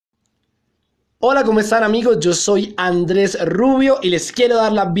Hola, ¿cómo están amigos? Yo soy Andrés Rubio y les quiero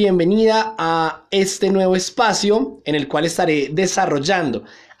dar la bienvenida a este nuevo espacio en el cual estaré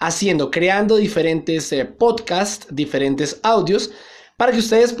creando diferentes podcasts, diferentes audios para que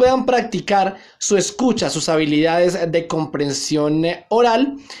ustedes puedan practicar su escucha, sus habilidades de comprensión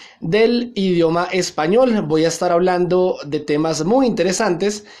oral del idioma español. Voy a estar hablando de temas muy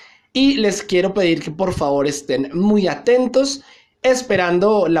interesantes y les quiero pedir que por favor estén muy atentos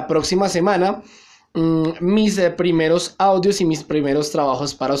esperando la próxima semana mis primeros audios y mis primeros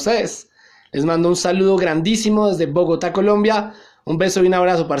trabajos para ustedes. Les mando un saludo grandísimo desde Bogotá, Colombia. Un beso y un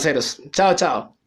abrazo, parceros. Chao, chao.